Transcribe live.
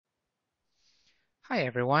Hi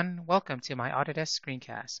everyone, welcome to my Autodesk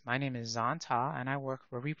screencast. My name is Zan Ta and I work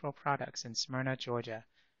for Repro Products in Smyrna, Georgia.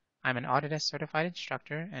 I'm an Autodesk certified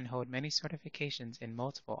instructor and hold many certifications in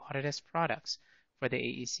multiple Autodesk products for the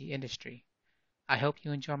AEC industry. I hope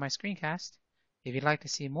you enjoy my screencast. If you'd like to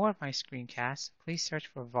see more of my screencasts, please search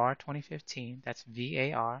for VAR 2015, that's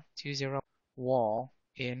VAR 20 wall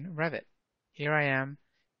in Revit. Here I am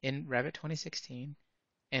in Revit 2016,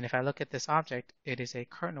 and if I look at this object, it is a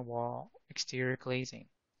curtain wall exterior glazing.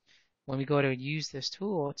 When we go to use this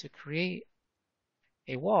tool to create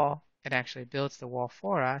a wall, it actually builds the wall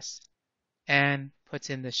for us and puts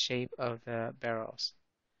in the shape of the barrels.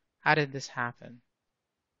 How did this happen?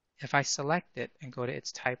 If I select it and go to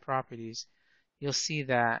its type properties, you'll see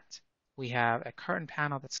that we have a curtain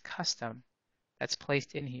panel that's custom that's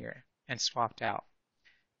placed in here and swapped out.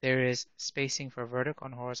 There is spacing for vertical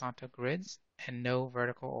and horizontal grids and no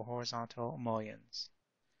vertical or horizontal mullions.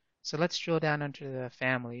 So let's drill down into the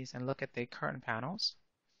families and look at the curtain panels.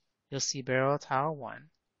 You'll see barrel tile 1.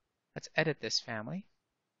 Let's edit this family.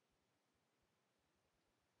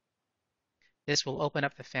 This will open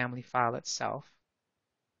up the family file itself.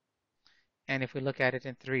 And if we look at it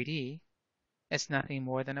in 3D, it's nothing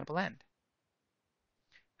more than a blend.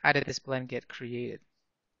 How did this blend get created?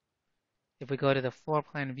 If we go to the floor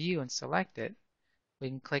plan view and select it, we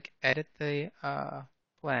can click edit the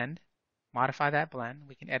blend, modify that blend.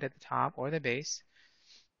 We can edit the top or the base.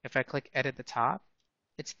 If I click edit the top,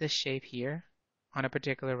 it's this shape here on a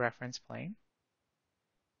particular reference plane.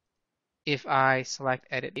 If I select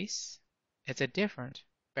edit base, it's a different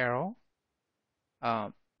barrel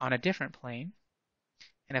on a different plane.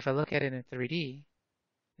 And if I look at it in 3D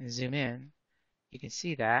and zoom in, you can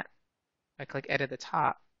see that if I click edit the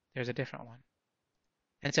top, there's a different one.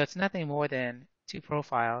 And so it's nothing more than two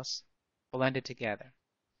profiles blended together.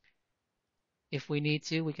 If we need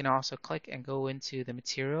to, we can also click and go into the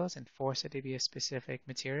materials and force it to be a specific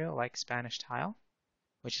material like Spanish tile,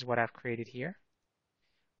 which is what I've created here.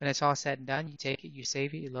 When it's all said and done, you take it, you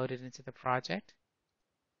save it, you load it into the project.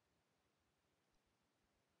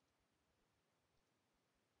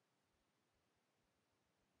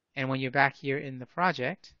 And when you're back here in the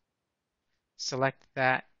project, select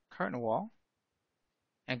that curtain wall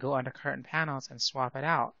and go under curtain panels and swap it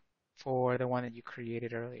out for the one that you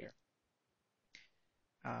created earlier.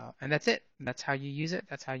 And that's it. That's how you use it.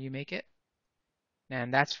 That's how you make it.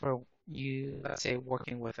 And that's for you, let's say,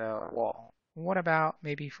 working with a wall. What about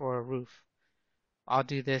maybe for a roof? I'll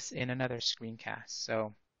do this in another screencast.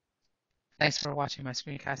 So thanks for watching my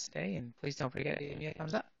screencast today, and please don't forget to give me a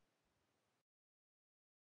thumbs up.